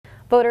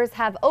Voters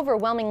have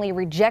overwhelmingly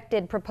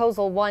rejected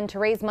Proposal 1 to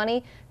raise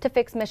money to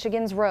fix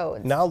Michigan's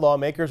roads. Now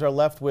lawmakers are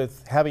left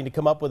with having to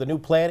come up with a new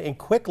plan, and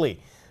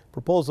quickly.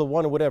 Proposal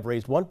 1 would have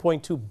raised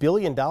 $1.2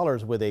 billion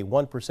with a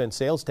 1%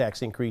 sales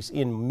tax increase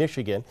in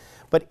Michigan,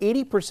 but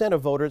 80%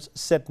 of voters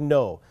said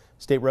no.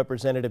 State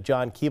Representative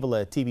John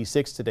Keevala at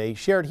TV6 today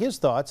shared his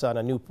thoughts on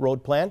a new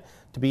road plan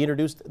to be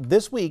introduced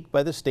this week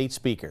by the state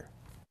speaker.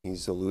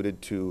 He's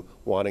alluded to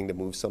wanting to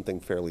move something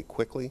fairly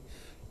quickly.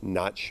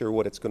 Not sure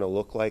what it's going to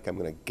look like. I'm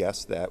going to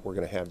guess that we're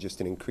going to have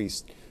just an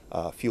increased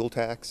fuel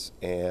tax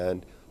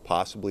and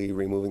possibly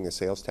removing the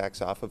sales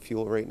tax off of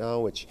fuel right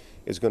now, which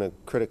is going to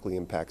critically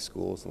impact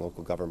schools and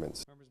local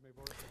governments.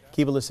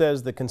 Keevala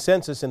says the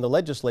consensus in the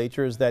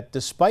legislature is that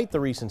despite the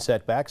recent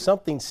setbacks,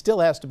 something still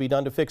has to be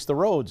done to fix the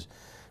roads.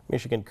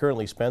 Michigan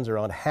currently spends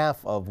around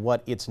half of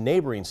what its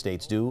neighboring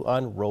states do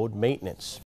on road maintenance.